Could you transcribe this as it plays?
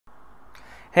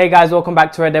Hey guys, welcome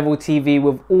back to Red Devil TV.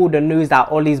 With all the news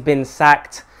that Ollie's been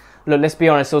sacked, look, let's be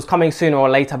honest, it was coming sooner or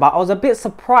later, but I was a bit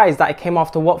surprised that it came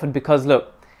after Watford because,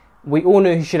 look, we all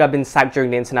knew he should have been sacked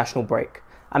during the international break.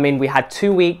 I mean, we had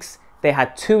 2 weeks, they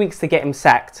had 2 weeks to get him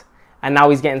sacked, and now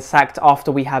he's getting sacked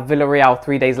after we have Villarreal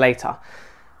 3 days later.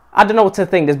 I don't know what to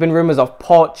think. There's been rumours of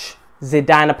Poch,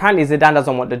 Zidane. Apparently Zidane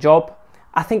doesn't want the job.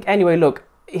 I think, anyway, look,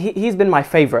 he's been my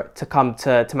favourite to come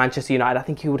to Manchester United. I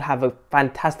think he would have a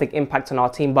fantastic impact on our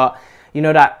team, but you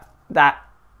know that's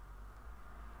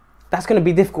going to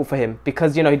be difficult for him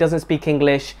because, you know, he doesn't speak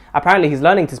English. Apparently he's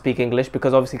learning to speak English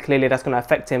because obviously clearly that's going to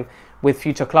affect him with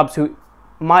future clubs who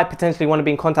might potentially want to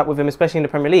be in contact with him, especially in the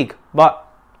Premier League. But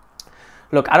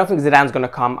look, I don't think Zidane's going to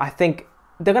come. I think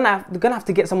they're going to have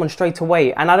to get someone straight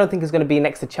away, and I don't think it's going to be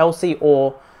next to Chelsea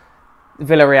or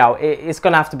Villarreal. It's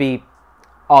going to have to be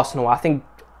Arsenal. I think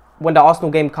when the Arsenal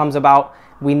game comes about,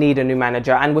 we need a new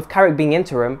manager. And with Carrick being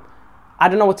interim, I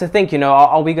don't know what to think. You know,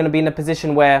 are we going to be in a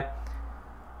position where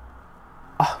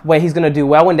he's going to do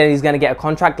well and then he's going to get a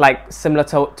contract like similar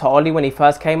to Ollie when he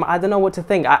first came? I don't know what to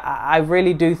think. I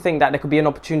really do think that there could be an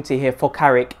opportunity here for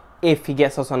Carrick if he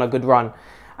gets us on a good run.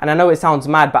 And I know it sounds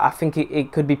mad, but I think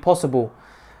it could be possible.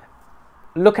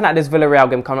 Looking at this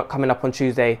Villarreal game coming up on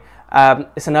Tuesday,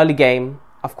 it's an early game.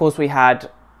 Of course, we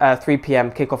had 3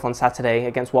 p.m. kickoff on Saturday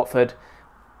against Watford.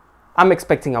 I'm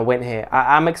expecting a win here.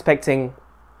 I'm expecting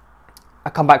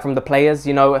a comeback from the players,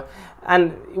 you know.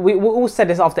 And we all said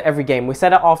this after every game. We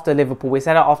said it after Liverpool. We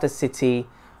said it after City.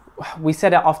 We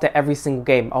said it after every single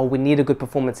game. Oh, we need a good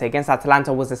performance here. Against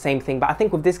Atalanta was the same thing. But I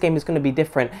think with this game, it's going to be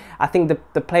different. I think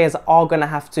the players are going to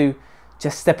have to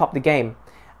just step up the game.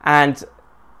 And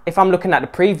if I'm looking at the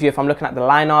preview, if I'm looking at the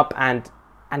lineup and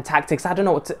tactics, I don't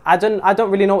know what to, I don't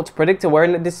really know what to predict. We're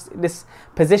in this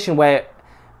position where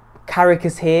Carrick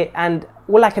is here, and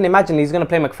all I can imagine he's going to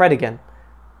play McFred again.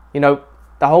 You know,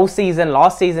 the whole season,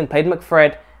 last season, played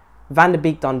McFred. Van der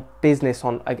Beek done business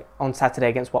on Saturday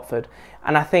against Watford,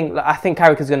 and I think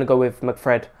Carrick is going to go with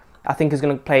McFred. I think he's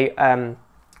going to play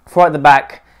 4 at the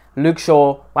back: Luke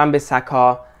Shaw,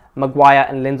 Wan-Bissaka, Maguire,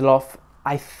 and Lindelof.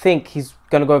 I think he's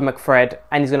going to go with McFred,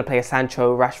 and he's going to play a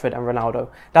Sancho, Rashford, and Ronaldo.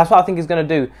 That's what I think he's going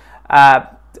to do.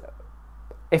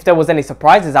 If there was any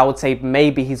surprises, I would say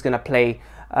maybe he's going to play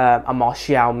a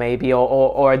Martial, maybe,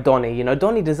 or a Donny. You know,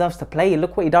 Donny deserves to play.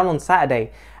 Look what he done on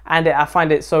Saturday, and I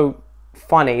find it so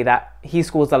funny that he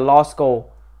scores the last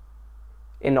goal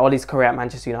in Ollie's career at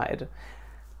Manchester United.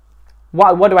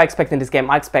 What do I expect in this game?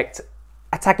 I expect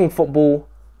attacking football,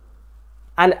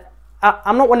 and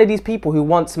I'm not one of these people who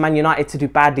wants Man United to do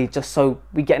badly just so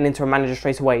we get an interim manager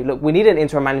straight away. Look, we need an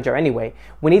interim manager anyway.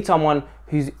 We need someone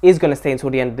who is going to stay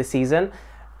until the end of the season.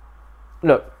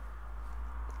 Look,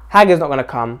 Hager's not going to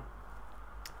come.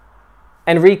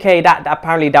 Enrique,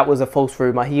 apparently that was a false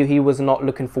rumour. He was not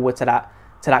looking forward to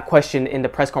that question in the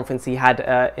press conference he had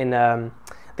in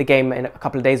the game a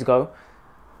couple of days ago.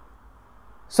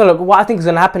 So look, what I think is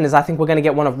going to happen is I think we're going to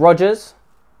get one of Rodgers.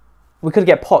 We could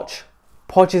get Poch.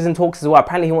 Poch is in talks as well.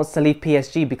 Apparently he wants to leave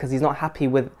PSG because he's not happy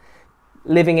with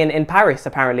living in Paris,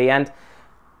 apparently. And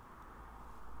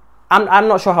I'm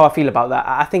not sure how I feel about that.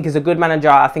 I think he's a good manager.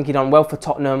 I think he done well for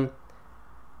Tottenham.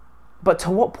 But to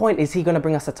what point is he going to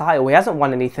bring us a title? He hasn't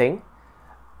won anything.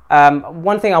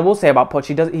 One thing I will say about Poch,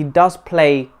 he does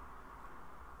play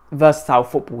versatile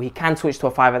football. He can switch to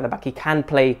a 5 at the back. He can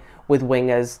play with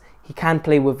wingers. He can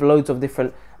play with loads of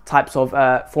different types of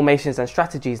formations and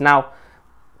strategies. Now,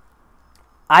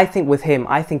 I think with him,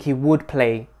 I think he would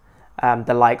play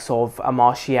the likes of a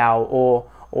Martial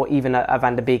or even a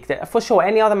Van der Beek. For sure,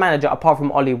 any other manager apart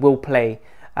from Ollie will play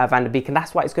Van der Beek, and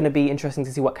that's why it's going to be interesting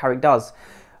to see what Carrick does.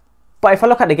 But if I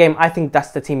look at the game, I think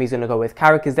that's the team he's going to go with.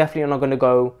 Carrick is definitely not going to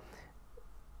go,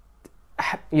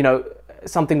 you know,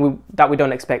 something that we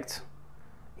don't expect.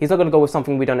 He's not going to go with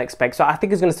something we don't expect. So I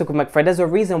think he's going to stick with McFred. There's a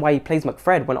reason why he plays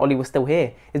McFred when Ollie was still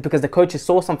here. It's because the coaches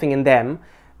saw something in them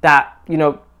that, you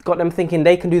know, got them thinking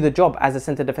they can do the job as a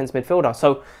centre defence midfielder.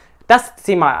 So that's the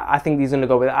team I think he's going to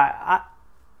go with. I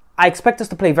expect us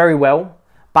to play very well,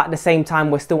 but at the same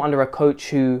time, we're still under a coach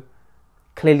who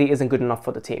clearly isn't good enough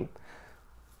for the team.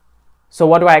 So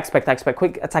what do I expect? I expect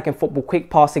quick attacking football, quick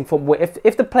passing football.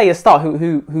 If the players start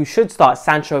who should start,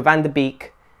 Sancho, Van der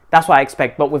Beek, that's what I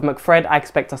expect. But with McFred, I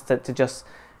expect us to just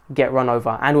get run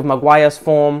over. And with Maguire's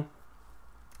form,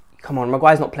 come on,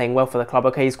 Maguire's not playing well for the club.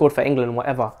 Okay, he scored for England,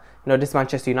 whatever. You know, this is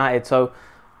Manchester United. So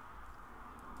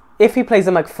if he plays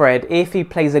a McFred, if he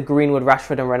plays a Greenwood,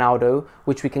 Rashford and Ronaldo,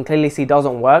 which we can clearly see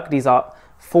doesn't work, these are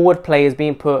forward players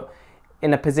being put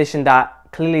in a position that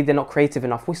clearly they're not creative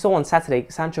enough. We saw on Saturday,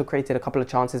 Sancho created a couple of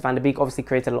chances. Van de Beek obviously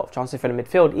created a lot of chances for the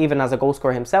midfield, even as a goal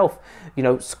scorer himself, you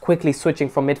know, quickly switching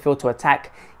from midfield to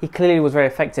attack. He clearly was very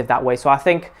effective that way. So I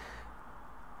think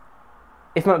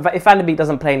if Van de Beek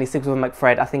doesn't play and he sticks with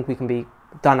McFred, I think we can be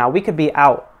done now. We could be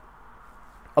out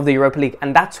of the Europa League.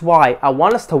 And that's why I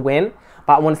want us to win,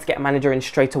 but I want us to get a manager in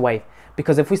straight away.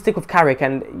 Because if we stick with Carrick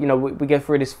and, you know, we go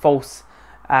through this false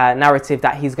narrative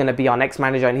that he's going to be our next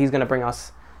manager and he's going to bring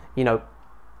us, you know,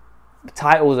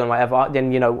 titles and whatever,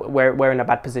 then, you know, we're in a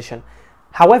bad position.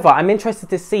 However, I'm interested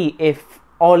to see if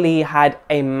Oli had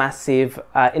a massive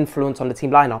influence on the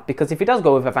team lineup. Because if he does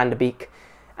go with a Van de Beek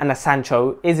and a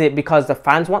Sancho, is it because the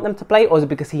fans want them to play, or is it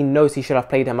because he knows he should have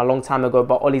played him a long time ago,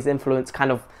 but Oli's influence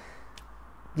kind of,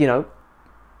 you know,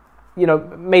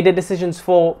 made the decisions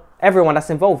for everyone that's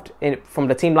involved, from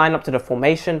the team lineup to the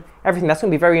formation, everything. That's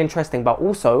going to be very interesting. But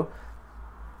also,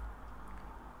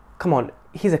 come on,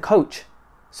 he's a coach.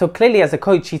 So clearly as a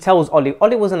coach, he tells Oli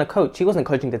wasn't a coach. He wasn't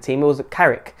coaching the team. It was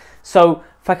Carrick. So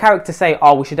for Carrick to say,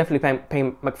 oh, we should definitely pay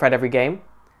McFred every game,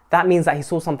 that means that he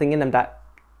saw something in them that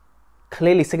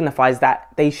clearly signifies that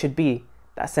they should be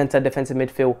that centre defensive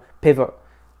midfield pivot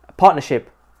partnership.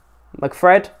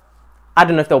 McFred, I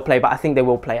don't know if they'll play, but I think they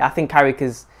will play. I think Carrick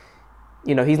is,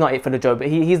 you know, he's not it for the job, but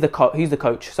he's the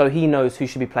coach, so he knows who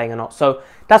should be playing or not. So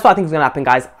that's what I think is going to happen,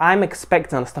 guys. I'm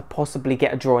expecting us to possibly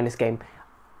get a draw in this game.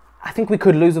 I think we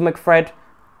could lose with McFred,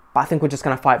 but I think we're just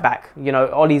going to fight back. You know,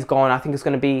 Ollie's gone. I think it's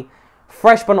going to be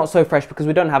fresh, but not so fresh because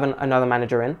we don't have another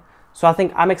manager in. So I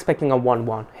think I'm expecting a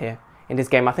 1-1 here in this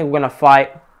game. I think we're going to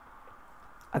fight.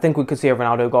 I think we could see a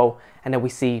Ronaldo goal, and then we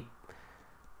see,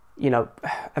 you know,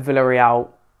 a Villarreal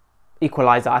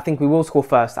equaliser. I think we will score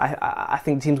first. I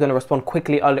think the team's going to respond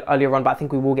quickly earlier on, but I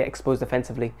think we will get exposed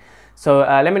defensively. So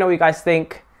let me know what you guys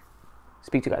think.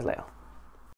 Speak to you guys later.